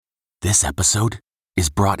This episode is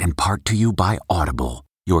brought in part to you by Audible,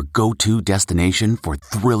 your go-to destination for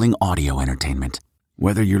thrilling audio entertainment.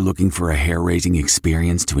 Whether you're looking for a hair-raising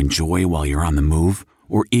experience to enjoy while you're on the move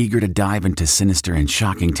or eager to dive into sinister and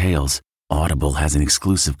shocking tales, Audible has an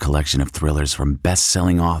exclusive collection of thrillers from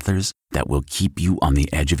best-selling authors that will keep you on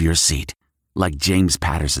the edge of your seat. Like James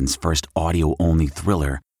Patterson's first audio-only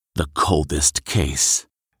thriller, The Coldest Case.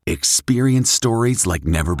 Experience stories like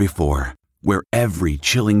never before, where every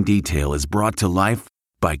chilling detail is brought to life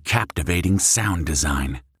by captivating sound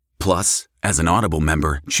design. Plus, as an Audible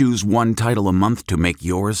member, choose one title a month to make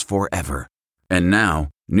yours forever. And now,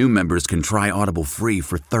 new members can try Audible free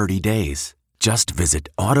for 30 days. Just visit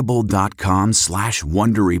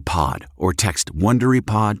audible.com/WonderyPod or text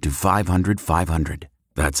WonderyPod to 500-500.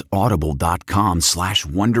 That's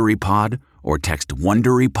audible.com/WonderyPod or text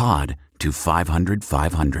WonderyPod to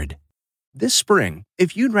 500-500. This spring,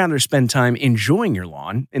 if you'd rather spend time enjoying your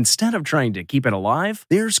lawn instead of trying to keep it alive,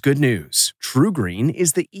 there's good news. TruGreen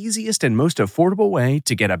is the easiest and most affordable way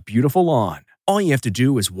to get a beautiful lawn. All you have to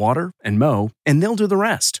do is water and mow, and they'll do the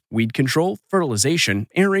rest. Weed control, fertilization,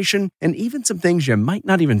 aeration, and even some things you might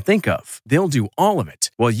not even think of. They'll do all of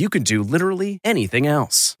it, while you can do literally anything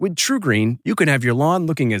else. With TruGreen, you can have your lawn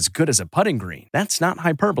looking as good as a putting green. That's not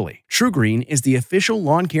hyperbole. TruGreen is the official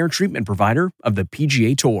lawn care treatment provider of the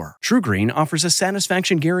PGA Tour. TruGreen offers a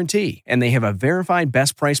satisfaction guarantee, and they have a verified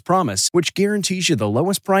best price promise, which guarantees you the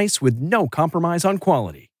lowest price with no compromise on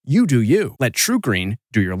quality. You do you. Let TruGreen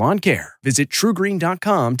do your lawn care. Visit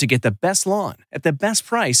TruGreen.com to get the best lawn at the best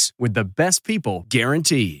price with the best people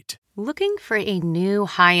guaranteed. Looking for a new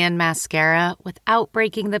high-end mascara without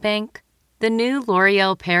breaking the bank? The new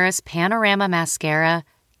L'Oreal Paris Panorama Mascara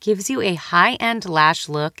gives you a high-end lash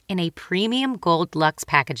look in a premium gold luxe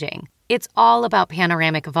packaging. It's all about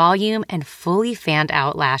panoramic volume and fully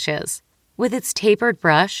fanned-out lashes. With its tapered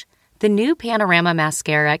brush, the new Panorama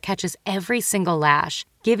Mascara catches every single lash,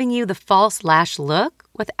 giving you the false lash look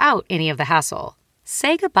without any of the hassle.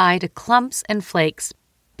 Say goodbye to clumps and flakes,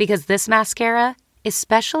 because this mascara is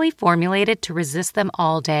specially formulated to resist them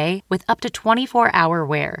all day with up to 24-hour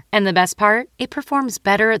wear. And the best part? It performs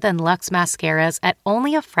better than Luxe mascaras at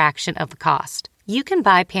only a fraction of the cost. You can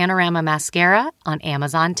buy Panorama Mascara on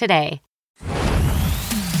Amazon today.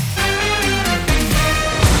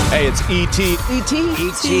 Hey, it's E.T. E.T.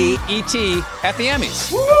 E.T. E.T. at the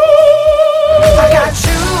Emmys. I got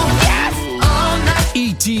you. Yes. All night.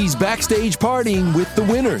 E.T.'s backstage partying with the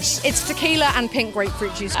winners. It's tequila and pink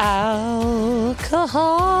grapefruit juice. Alcohol.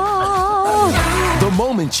 The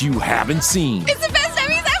moments you haven't seen. It's the best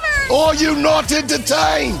Emmys ever! Are you not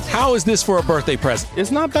entertained? How is this for a birthday present?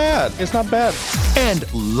 It's not bad. It's not bad. And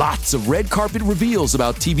lots of red carpet reveals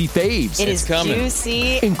about TV faves. It is coming.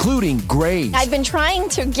 juicy. Including Grace. I've been trying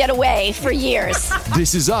to get away for years.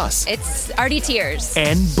 This Is Us. It's already tears.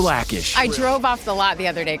 And Blackish. I drove off the lot the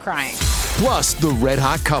other day crying. Plus the red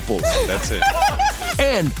hot couples. That's it.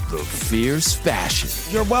 And the fierce fashion.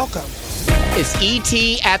 You're welcome. It's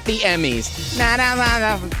E.T. at the Emmys.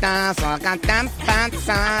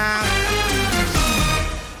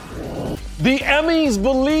 The Emmys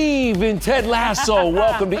believe in Ted Lasso.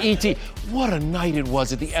 Welcome to E.T. What a night it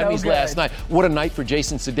was at the Emmys last night. What a night for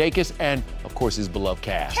Jason Sudeikis and, of course, his beloved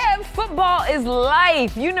cast. Kev, football is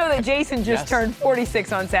life. You know that Jason just turned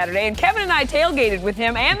 46 on Saturday, and Kevin and I tailgated with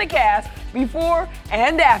him and the cast before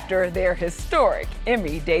and after their historic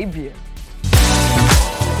Emmy debut.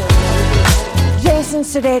 Jason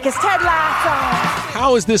Sudeikis, Ted Lasso.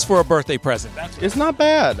 How is this for a birthday present? It's not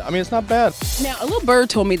bad. I mean, it's not bad. Now, a little bird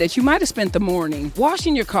told me that you might have spent the morning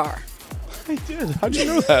washing your car. I did. How'd you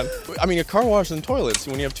know that? I mean, a car wash and toilets.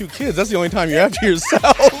 When you have two kids, that's the only time you have to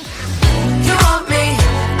yourself. You want me,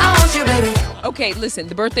 I want you, baby. Okay, listen,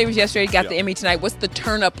 the birthday was yesterday, got the Emmy tonight. What's the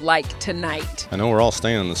turn up like tonight? I know we're all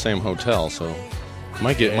staying in the same hotel, so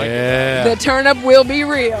might get. The turn up will be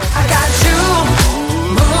real. I got you,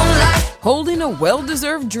 moonlight. Holding a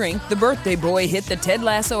well-deserved drink, the birthday boy hit the Ted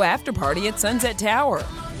Lasso after party at Sunset Tower.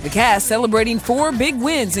 The cast celebrating 4 big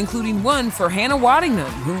wins, including one for Hannah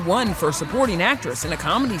Waddingham, who won for supporting actress in a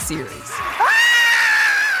comedy series.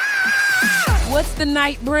 What's the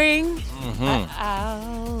night bring?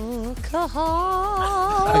 Alcohol.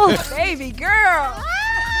 Baby girl.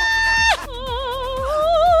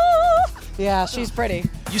 Yeah, she's pretty.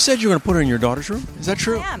 You said you were going to put her in your daughter's room? Is that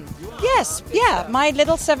true? Yes, yeah, my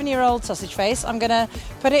little 7-year-old sausage face, I'm going to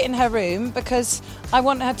put it in her room because I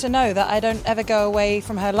want her to know that I don't ever go away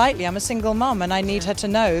from her lightly. I'm a single mom and I need her to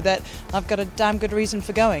know that I've got a damn good reason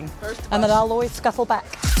for going and that I'll always scuffle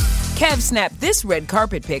back. Kev snapped this red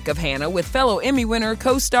carpet pic of Hannah with fellow Emmy winner,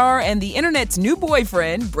 co-star, and the internet's new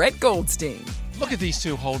boyfriend, Brett Goldstein. Look at these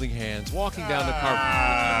two holding hands, walking down the carpet.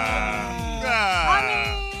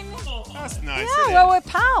 That's nice. Yeah, well, we're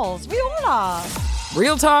pals. We all are.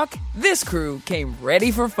 Real talk, this crew came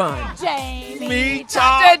ready for fun. Jamie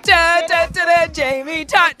talk. Jamie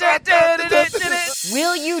talk.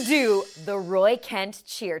 Will you do the Roy Kent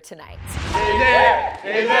cheer tonight?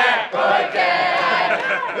 Is there Roy Kent?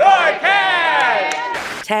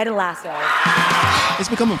 Ted Lasso. It's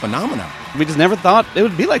become a phenomenon. We just never thought it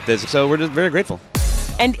would be like this, so we're just very grateful.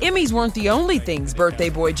 And Emmys weren't the only things birthday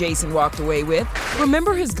boy Jason walked away with.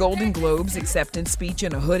 Remember his Golden Globes acceptance speech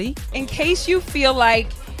in a hoodie? In case you feel like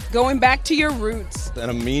going back to your roots.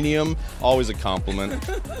 And a medium, always a compliment.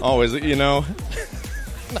 Always, They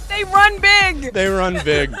run big. They run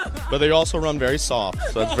big, but they also run very soft,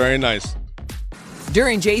 so it's very nice.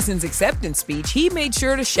 During Jason's acceptance speech, he made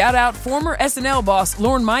sure to shout out former SNL boss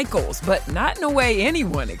Lorne Michaels, but not in a way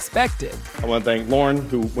anyone expected. I want to thank Lorne,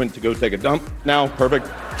 who went to go take a dump. Now, perfect.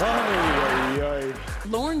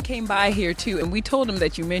 Lorne came by here, too, and we told him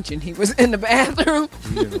that you mentioned he was in the bathroom.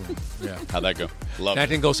 Yeah. How'd that go? Love That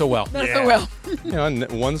didn't go so well. Not so well.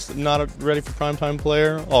 One's not a ready for primetime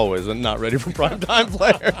player, always a not ready for primetime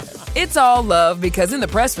player. It's all love because in the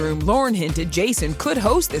press room, Lorne hinted Jason could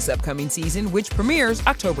host this upcoming season, which premieres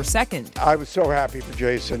October 2nd. I was so happy for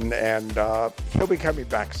Jason, and he'll be coming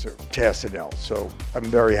back soon to SNL, so I'm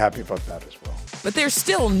very happy about that as well. But there's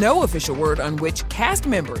still no official word on which cast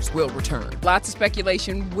members will return. Lots of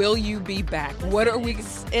speculation. Will you be back? What are we?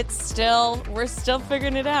 We're still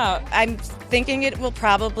figuring it out. I'm thinking it will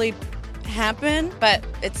probably happen, but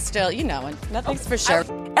it's still, nothing's for sure.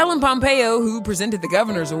 Ellen Pompeo, who presented the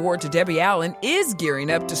Governor's Award to Debbie Allen, is gearing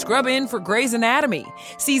up to scrub in for Grey's Anatomy.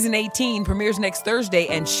 Season 18 premieres next Thursday,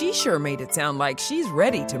 and she sure made it sound like she's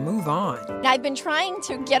ready to move on. I've been trying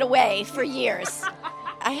to get away for years.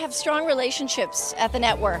 I have strong relationships at the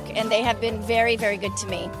network, and they have been very, very good to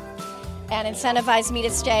me and incentivized me to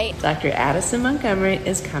stay. Dr. Addison Montgomery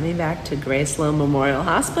is coming back to Grace Sloan Memorial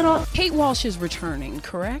Hospital. Kate Walsh is returning,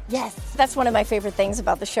 correct? Yes. That's one of my favorite things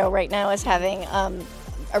about the show right now is having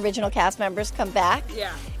original cast members come back.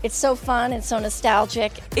 Yeah. It's so fun and so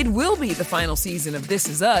nostalgic. It will be the final season of This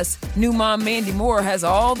Is Us. New mom Mandy Moore has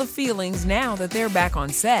all the feelings now that they're back on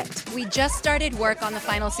set. We just started work on the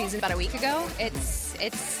final season about a week ago.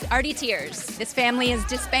 It's already tears. This family is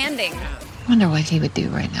disbanding. I wonder what he would do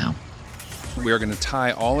right now. We are going to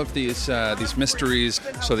tie all of these mysteries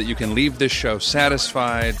so that you can leave this show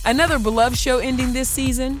satisfied. Another beloved show ending this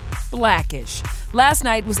season, Blackish. Last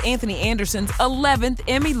night was Anthony Anderson's 11th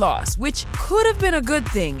Emmy loss, which could have been a good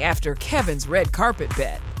thing after Kevin's red carpet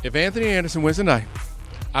bet. If Anthony Anderson wins tonight,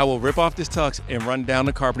 I will rip off this tux and run down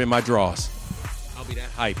the carpet in my drawers. I'll be that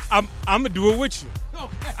hype. I'm going to do it with you.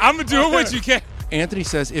 I'm going to do it with you, Ken. Anthony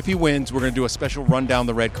says if he wins, we're going to do a special run down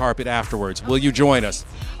the red carpet afterwards. Will you join us?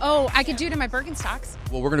 Oh, I could do it in my Birkenstocks.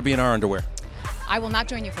 Well, we're going to be in our underwear. I will not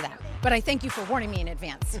join you for that, but I thank you for warning me in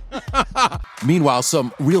advance. Meanwhile,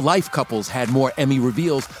 some real-life couples had more Emmy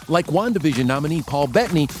reveals, like WandaVision nominee Paul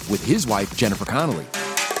Bettany with his wife, Jennifer Connelly.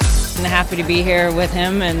 I'm happy to be here with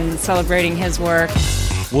him and celebrating his work.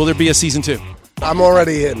 Will there be a season 2? I'm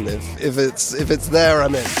already in. If it's there,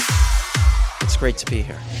 I'm in. It's great to be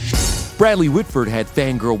here. Bradley Whitford had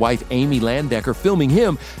fangirl wife Amy Landecker filming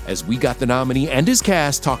him as We Got the nominee and his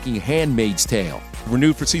cast talking Handmaid's Tale.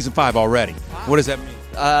 Renewed for season 5 already. What does that mean?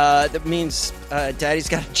 That means Daddy's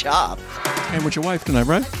got a job. And with your wife tonight,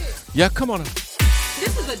 right? Yeah, come on.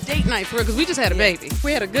 This is a date night for her because we just had a baby.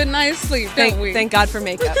 We had a good night's sleep, didn't we? Thank God for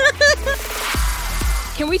makeup.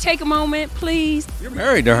 Can we take a moment, please? You're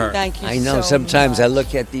married to her. Thank you I know so sometimes much. I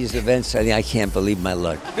look at these events and I can't believe my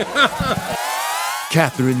luck.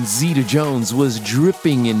 Catherine Zeta-Jones was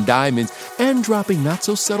dripping in diamonds and dropping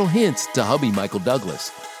not-so-subtle hints to hubby Michael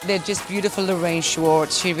Douglas. They're just beautiful, Lorraine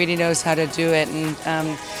Schwartz. She really knows how to do it.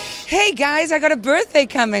 And hey, guys, I got a birthday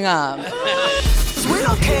coming up. We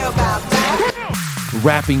don't care about that.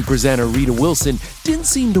 Rapping presenter Rita Wilson didn't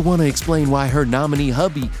seem to want to explain why her nominee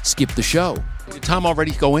hubby skipped the show. Did Tom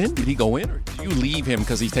already go in? Did he go in? Or did you leave him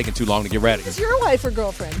because he's taking too long to get ready? Is your wife or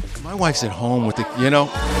girlfriend? My wife's at home with the,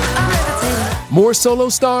 More solo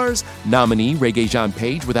stars, nominee Regé-Jean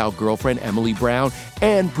Page without girlfriend Emily Brown,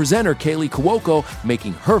 and presenter Kaylee Cuoco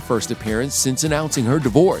making her first appearance since announcing her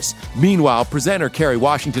divorce. Meanwhile, presenter Kerry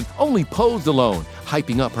Washington only posed alone,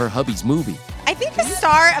 hyping up her hubby's movie. I think the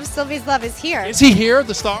star of Sylvie's Love is here. Is he here,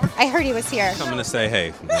 the star? I heard he was here. I'm going to say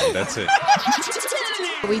hey. That's it.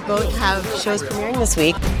 We both have shows premiering this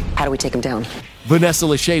week. How do we take him down? Vanessa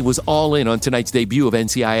Lachey was all in on tonight's debut of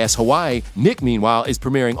NCIS Hawaii. Nick, meanwhile, is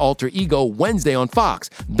premiering Alter Ego Wednesday on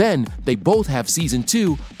Fox. Then they both have season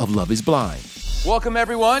 2 of Love is Blind. Welcome,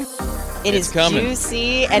 everyone. It is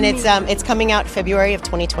juicy, and it's coming out February of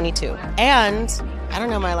 2022. And I don't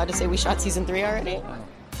know, am I allowed to say we shot season 3 already?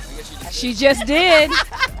 She just did.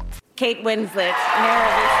 Kate Winslet.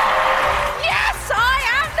 Yes, I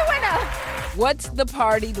am the winner. What's the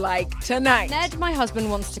party like tonight? Ned, my husband,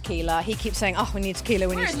 wants tequila. He keeps saying, we need tequila,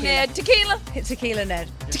 we need Where's tequila. Ned? Tequila? It's tequila, Ned.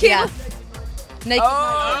 Tequila? Yeah.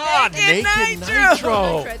 Naked Naked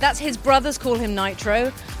Nitro. That's his brothers call him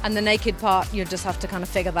Nitro, and the naked part, you just have to kind of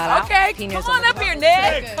figure that out. Okay, He knows come on that. up here,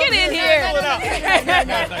 Ned. Get in here.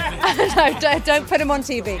 No, don't put him on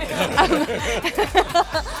TV.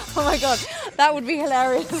 Oh my God, that would be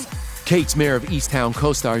hilarious. Kate's Mayor of Easttown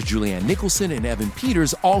co-stars Julianne Nicholson and Evan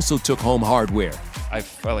Peters also took home hardware. I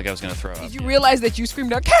felt like I was going to throw up. Did you realize that you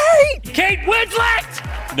screamed out, Kate? Kate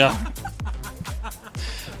Winslet! No.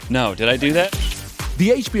 No, did I do that? The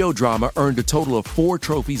HBO drama earned a total of 4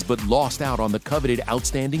 trophies but lost out on the coveted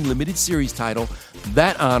Outstanding Limited Series title.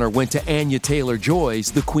 That honor went to Anya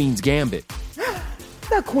Taylor-Joy's The Queen's Gambit.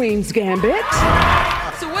 The Queen's Gambit.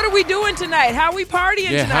 So what are we doing tonight? How are we partying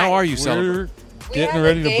tonight? how are you celebrating? Getting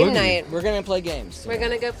ready to boogie. Night. We're going to play games. We're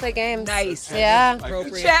going to go play games. Nice. Yeah. I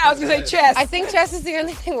was going to say chess. I think chess is the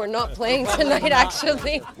only thing we're not playing tonight,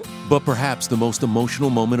 actually. But perhaps the most emotional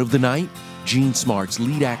moment of the night? Jean Smart's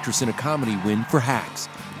lead actress in a comedy win for Hacks.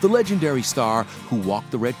 The legendary star, who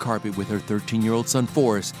walked the red carpet with her 13-year-old son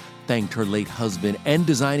Forrest, thanked her late husband and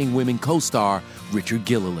Designing Women co-star Richard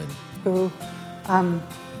Gilliland. Who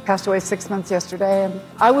passed away 6 months yesterday, and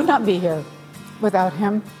I would not be here without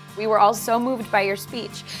him. We were all so moved by your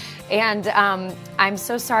speech, and I'm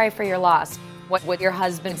so sorry for your loss. What would your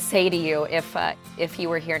husband say to you if he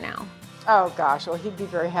were here now? Oh gosh, well, he'd be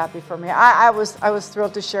very happy for me. I was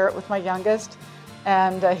thrilled to share it with my youngest,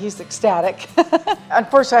 and he's ecstatic.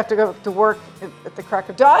 Unfortunately, I have to go to work at the crack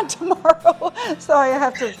of dawn tomorrow, so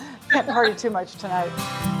I can't party too much tonight.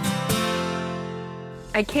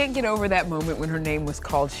 I can't get over that moment when her name was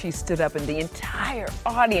called. She stood up and the entire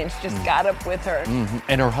audience just got up with her. Mm-hmm.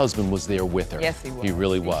 And her husband was there with her. Yes, he was. He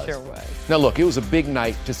really was. He sure was. Now look, it was a big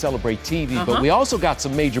night to celebrate TV, but we also got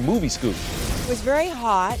some major movie scoops. It was very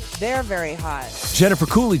hot. They're very hot. Jennifer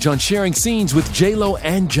Coolidge on sharing scenes with J-Lo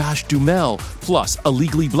and Josh Duhamel, plus a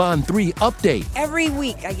Legally Blonde 3 update. Every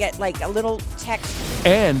week I get like a little text.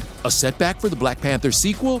 And a setback for the Black Panther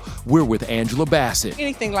sequel, we're with Angela Bassett.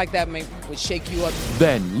 Anything like that would shake you up.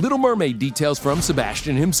 Then Little Mermaid details from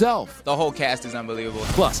Sebastian himself. The whole cast is unbelievable.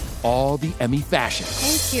 Plus all the Emmy fashion.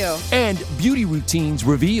 Thank you. And beauty routines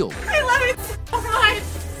revealed. I love it so much.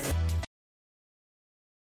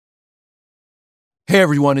 Hey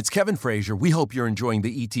everyone, it's Kevin Frazier. We hope you're enjoying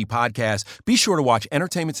the ET podcast. Be sure to watch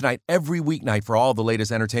Entertainment Tonight every weeknight for all the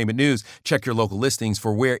latest entertainment news. Check your local listings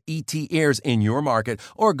for where ET airs in your market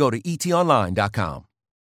or go to etonline.com.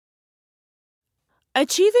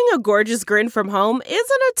 Achieving a gorgeous grin from home isn't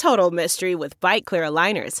a total mystery with Bite Clear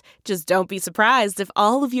aligners. Just don't be surprised if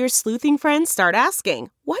all of your sleuthing friends start asking,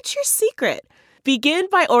 "What's your secret?" Begin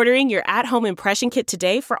by ordering your at-home impression kit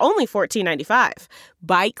today for only $14.95.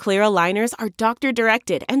 Bite Clear aligners are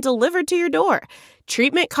doctor-directed and delivered to your door.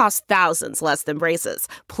 Treatment costs thousands less than braces.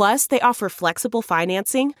 Plus, they offer flexible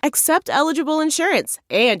financing, accept eligible insurance,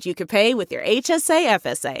 and you can pay with your HSA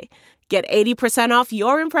FSA. Get 80% off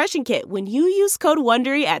your impression kit when you use code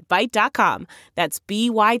WONDERY at Byte.com. That's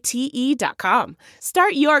BYTE.com.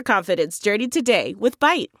 Start your confidence journey today with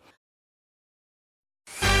Byte.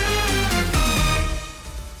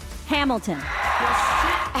 Hamilton.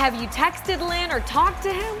 Have you texted Lynn or talked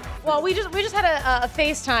to him? Well, we just had a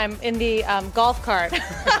FaceTime in the golf cart.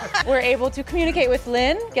 We're able to communicate with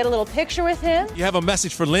Lynn, get a little picture with him. You have a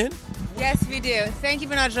message for Lynn? Yes, we do. Thank you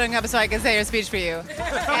for not showing up so I can say your speech for you.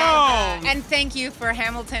 Come on! And thank you for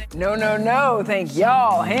Hamilton. No. Thank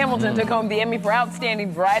y'all. Hamilton took home the Emmy for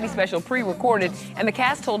Outstanding Variety Special pre-recorded, and the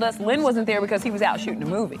cast told us Lynn wasn't there because he was out shooting a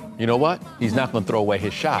movie. You know what? He's not going to throw away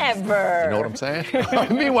his shot. Ever. You know what I'm saying?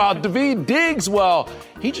 Meanwhile, Daveed Diggs, well,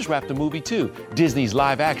 he just wrapped a movie too. Disney's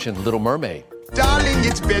live-action Little Mermaid. Darling,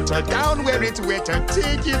 it's better down where it's wetter.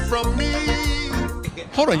 Take it from me.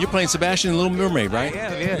 Hold on, you're playing Sebastian in Little Mermaid, right?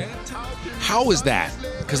 Yeah. How is that?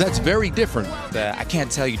 Because that's very different. I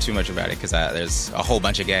can't tell you too much about it because there's a whole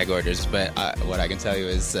bunch of gag orders, but what I can tell you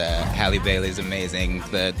is Halle Bailey is amazing.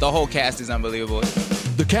 The whole cast is unbelievable.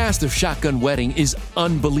 The cast of Shotgun Wedding is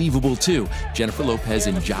unbelievable too. Jennifer Lopez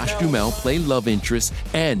and Josh Duhamel play love interests,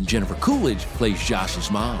 and Jennifer Coolidge plays Josh's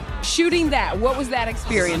mom. Shooting that, what was that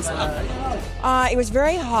experience like? It was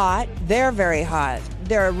very hot. They're very hot.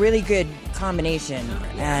 They're a really good combination,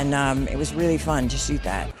 and it was really fun to shoot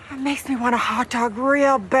that. It makes me want a hot dog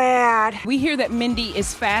real bad. We hear that Mindy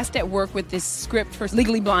is fast at work with this script for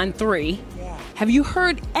Legally Blonde 3. Yeah. Have you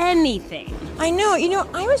heard anything? I know.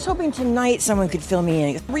 I was hoping tonight someone could fill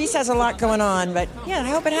me in. Reese has a lot going on, but yeah, I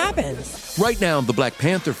hope it happens. Right now, the Black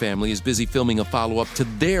Panther family is busy filming a follow-up to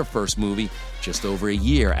their first movie just over a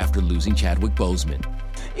year after losing Chadwick Boseman.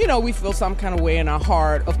 We feel some kind of way in our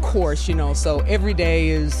heart, of course, so every day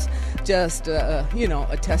is just, a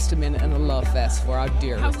testament and a love fest for our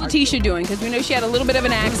dear. How's Letitia doing? Because we know she had a little bit of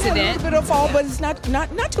an accident. A little bit of fall, but it's not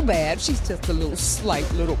too bad. She's just a little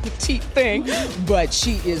slight, little petite thing, but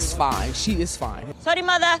she is fine. She is fine. Sorry,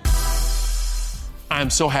 Mother. I'm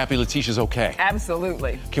so happy Letitia's okay.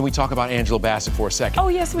 Absolutely. Can we talk about Angela Bassett for a second? Oh,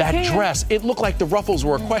 yes, we can. That dress, it looked like the ruffles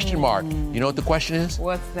were a question mark. You know what the question is?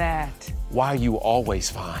 What's that? Why are you always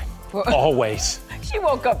fine? Always. She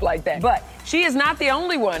woke up like that. But she is not the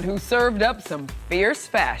only one who served up some fierce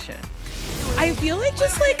fashion. I feel like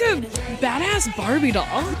just like a badass Barbie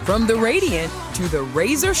doll. From the radiant to the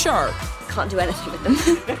razor sharp. Can't do anything with them.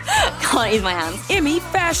 Can't use my hands. Emmy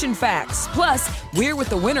Fashion Facts. Plus, we're with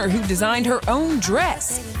the winner who designed her own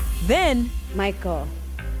dress. Then, Michael,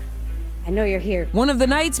 I know you're here. One of the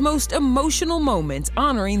night's most emotional moments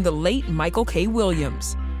honoring the late Michael K.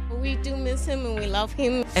 Williams. We do miss him and we love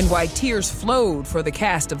him. And why tears flowed for the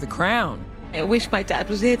cast of The Crown. I wish my dad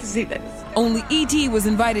was here to see this. Only E.T. was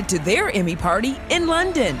invited to their Emmy party in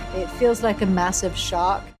London. It feels like a massive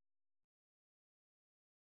shock.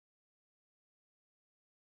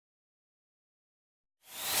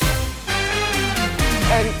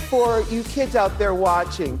 And for you kids out there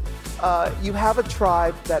watching, you have a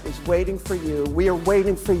tribe that is waiting for you. We are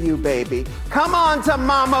waiting for you, baby. Come on to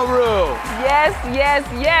Mama Ru.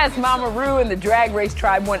 Yes. Mama Ru and the Drag Race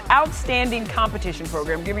Tribe won Outstanding Competition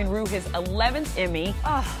Program, giving Ru his 11th Emmy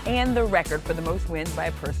and the record for the most wins by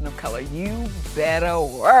a person of color. You better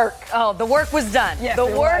work. Oh, the work was done. Yes, the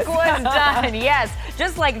work was done, yes.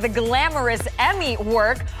 Just like the glamorous Emmy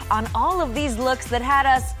work on all of these looks that had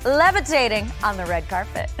us levitating on the red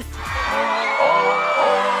carpet.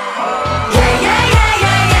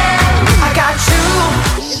 I got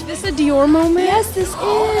you. Is this a Dior moment? Yes, this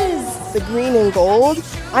is. The green and gold,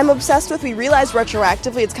 I'm obsessed with. We realized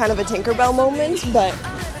retroactively it's kind of a Tinkerbell moment, but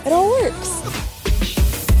it all works.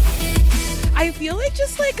 I feel like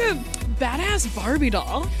just like a badass Barbie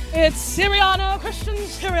doll. It's Siriano, Christian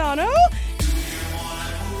Siriano.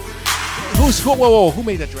 Who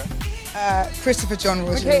made that dress? Christopher John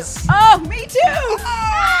Rogers. Okay. Oh, me too!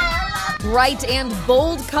 Bright and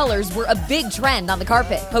bold colors were a big trend on the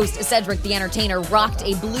carpet. Host Cedric the Entertainer rocked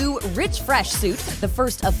a blue, rich, fresh suit, the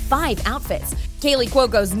first of 5 outfits. Kaylee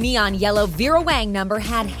Cuoco's neon yellow Vera Wang number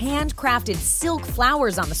had handcrafted silk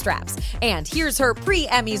flowers on the straps. And here's her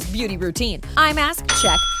pre-Emmys beauty routine. Eye mask,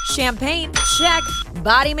 check. Champagne, check.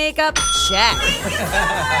 Body makeup, check.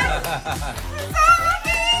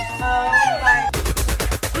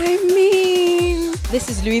 I mean, this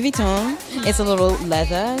is Louis Vuitton. It's a little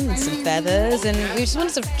leather and some feathers, and we just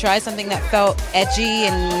wanted to try something that felt edgy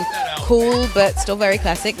and cool, but still very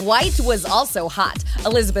classic. White was also hot.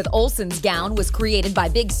 Elizabeth Olsen's gown was created by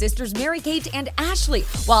big sisters Mary-Kate and Ashley,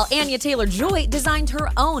 while Anya Taylor-Joy designed her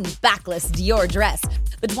own backless Dior dress.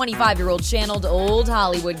 The 25-year-old channeled old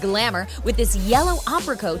Hollywood glamour with this yellow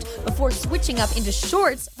opera coat before switching up into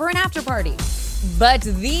shorts for an after-party. But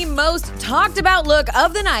the most talked about look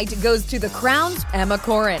of the night goes to The Crown's Emma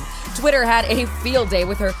Corrin. Twitter had a field day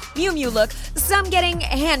with her Miu Miu look, some getting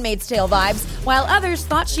Handmaid's Tale vibes, while others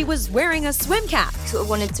thought she was wearing a swim cap. Sort of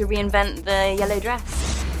wanted to reinvent the yellow dress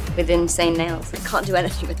with insane nails. I can't do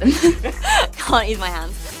anything with them. Can't use my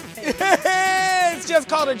hands. It's just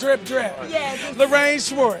called a drip. Yes. Lorraine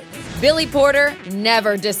Schwartz. Billy Porter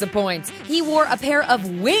never disappoints. He wore a pair of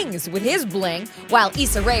wings with his bling, while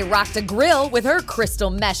Issa Rae rocked a grill with her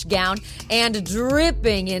crystal mesh gown, and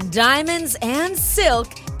dripping in diamonds and silk,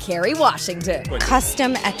 Kerry Washington.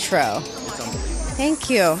 Custom Etro. Thank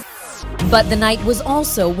you. But the night was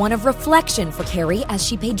also one of reflection for Kerry as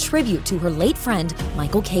she paid tribute to her late friend,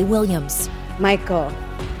 Michael K. Williams. Michael,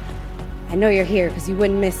 I know you're here because you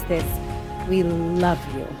wouldn't miss this. We love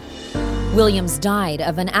you. Williams died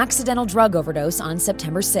of an accidental drug overdose on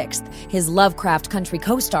September 6th. His Lovecraft Country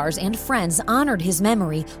co-stars and friends honored his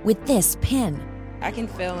memory with this pin. I can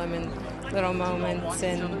feel him in little moments,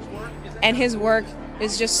 and his work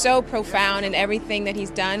is just so profound in everything that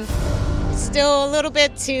he's done. Still a little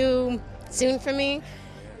bit too soon for me,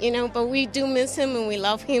 but we do miss him and we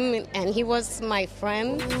love him, and he was my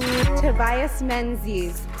friend. Tobias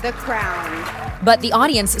Menzies, The Crown. But the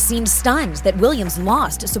audience seemed stunned that Williams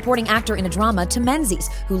lost supporting actor in a drama to Menzies,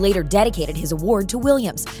 who later dedicated his award to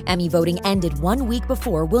Williams. Emmy voting ended 1 week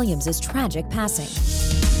before Williams' tragic passing.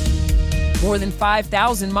 More than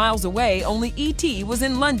 5,000 miles away, only E.T. was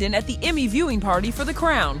in London at the Emmy viewing party for The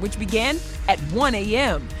Crown, which began at 1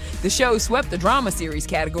 a.m. The show swept the drama series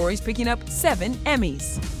categories, picking up 7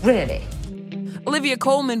 Emmys. Really? Olivia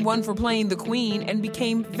Colman won for playing the Queen and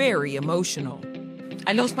became very emotional.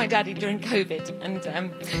 I lost my daddy during COVID,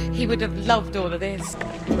 and he would have loved all of this.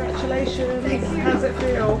 Congratulations. How's it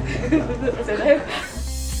feel? I don't know.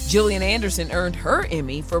 Gillian Anderson earned her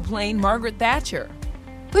Emmy for playing Margaret Thatcher.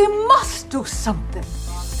 We must do something.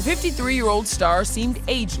 The 53-year-old star seemed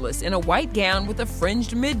ageless in a white gown with a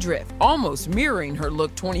fringed midriff, almost mirroring her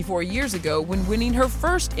look 24 years ago when winning her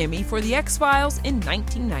first Emmy for The X-Files in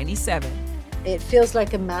 1997. It feels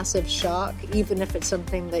like a massive shock, even if it's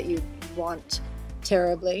something that you want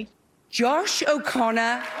terribly. Josh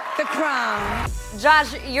O'Connor, The Crown.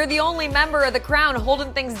 Josh, you're the only member of The Crown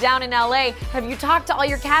holding things down in LA. Have you talked to all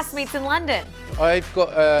your castmates in London? I've got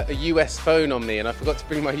a US phone on me and I forgot to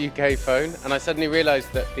bring my UK phone, and I suddenly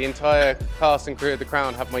realised that the entire cast and crew of The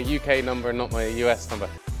Crown have my UK number and not my US number.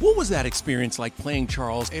 What was that experience like playing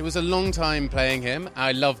Charles? It was a long time playing him.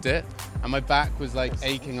 I loved it. And my back was like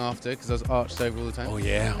aching after because I was arched over all the time. Oh,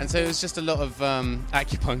 yeah. And so it was just a lot of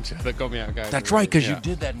acupuncture that got me out of going. That's right, because you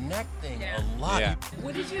did that neck thing a lot. Yeah.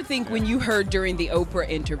 What did you think when you heard during the Oprah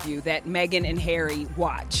interview that Meghan and Harry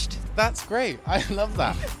watched? That's great. I love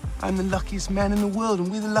that. I'm the luckiest man in the world,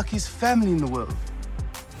 and we're the luckiest family in the world.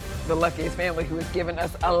 The luckiest family who has given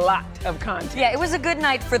us a lot of content. Yeah, it was a good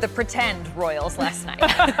night for the pretend royals last night.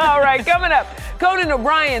 All right, coming up, Conan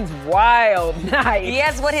O'Brien's wild night.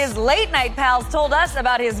 Yes, what his late night pals told us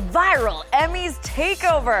about his viral Emmys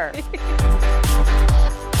takeover.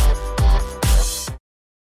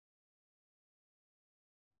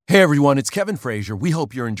 Hey everyone, it's Kevin Frazier. We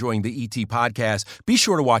hope you're enjoying the ET podcast. Be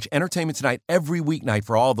sure to watch Entertainment Tonight every weeknight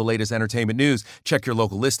for all the latest entertainment news. Check your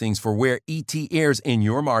local listings for where ET airs in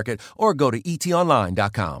your market or go to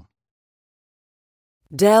etonline.com.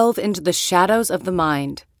 Delve into the shadows of the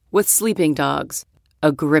mind with Sleeping Dogs,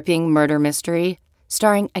 a gripping murder mystery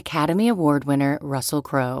starring Academy Award winner Russell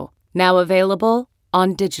Crowe. Now available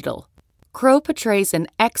on digital. Crowe portrays an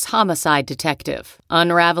ex-homicide detective,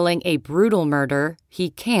 unraveling a brutal murder he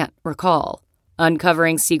can't recall.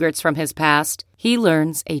 Uncovering secrets from his past, he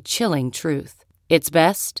learns a chilling truth. It's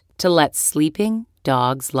best to let sleeping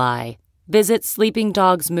dogs lie. Visit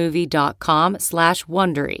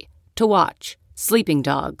sleepingdogsmovie.com/Wondery to watch Sleeping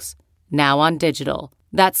Dogs, now on digital.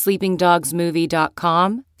 That's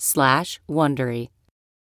sleepingdogsmovie.com/Wondery.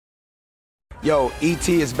 Yo,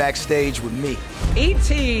 E.T. is backstage with me.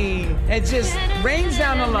 E.T. It just rains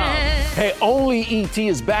down the love. Hey, only E.T.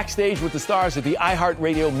 is backstage with the stars at the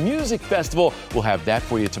iHeartRadio Music Festival. We'll have that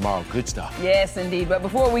for you tomorrow. Good stuff. Yes, indeed. But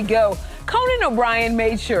before we go, Conan O'Brien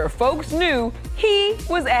made sure folks knew he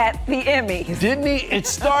was at the Emmys. Didn't he? It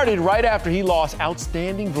started right after he lost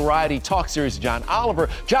Outstanding Variety Talk Series to John Oliver.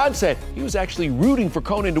 John said he was actually rooting for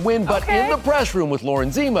Conan to win, but in the press room with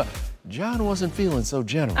Lauren Zima, John wasn't feeling so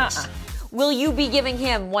generous. Will you be giving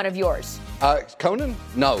him one of yours? Conan?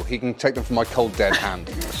 No, he can take them from my cold, dead hand.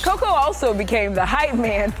 Coco also became the hype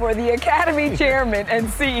man for the Academy chairman and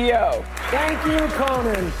CEO. Thank you,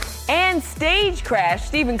 Conan. And stage crashed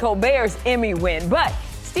Stephen Colbert's Emmy win. But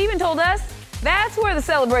Stephen told us that's where the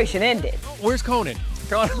celebration ended. Where's Conan?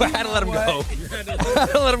 I had to let him go. I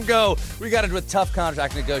had to let him go. We got into a tough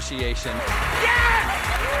contract negotiation.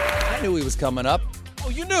 Yes! I knew he was coming up. Oh,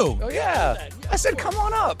 you knew? Oh, yeah. I said, come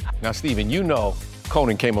on up. Now, Stephen, you know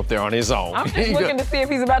Conan came up there on his own. I'm just looking to see if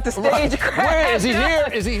he's about to stage crash. Where is he here?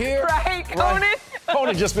 Is he here? Right, Conan? Right.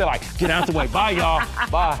 Conan just be like, get out the way. Bye, y'all.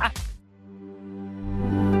 Bye.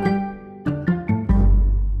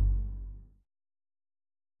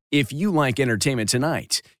 If you like Entertainment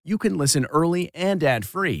Tonight, you can listen early and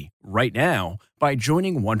ad-free right now by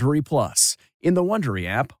joining Wondery Plus in the Wondery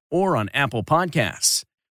app or on Apple Podcasts.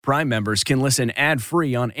 Prime members can listen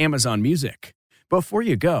ad-free on Amazon Music. Before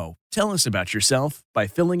you go, tell us about yourself by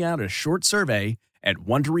filling out a short survey at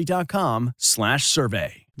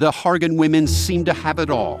Wondery.com/survey. The Hargan women seem to have it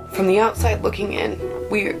all. From the outside looking in,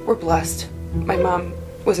 we were blessed. My mom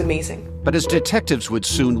was amazing. But as detectives would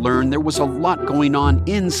soon learn, there was a lot going on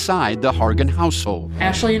inside the Hargan household.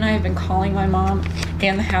 Ashley and I have been calling my mom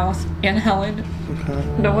and the house and Helen.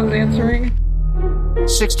 No one's answering.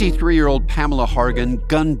 63-year-old Pamela Hargan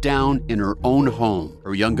gunned down in her own home.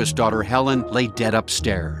 Her youngest daughter, Helen, lay dead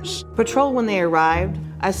upstairs. Patrol, when they arrived,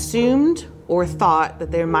 assumed or thought that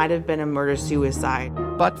there might have been a murder-suicide.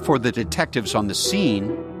 But for the detectives on the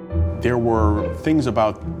scene, there were things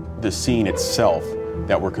about the scene itself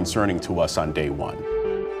that were concerning to us on day one.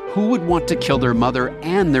 Who would want to kill their mother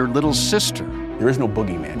and their little sister? There is no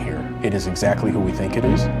boogeyman here. It is exactly who we think it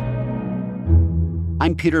is.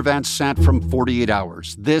 I'm Peter Van Sant from 48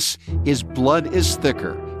 Hours. This is Blood is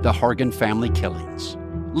Thicker, the Hargan Family Killings.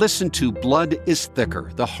 Listen to Blood is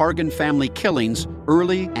Thicker, the Hargan Family Killings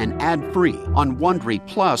early and ad-free on Wondery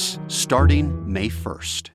Plus starting May 1st.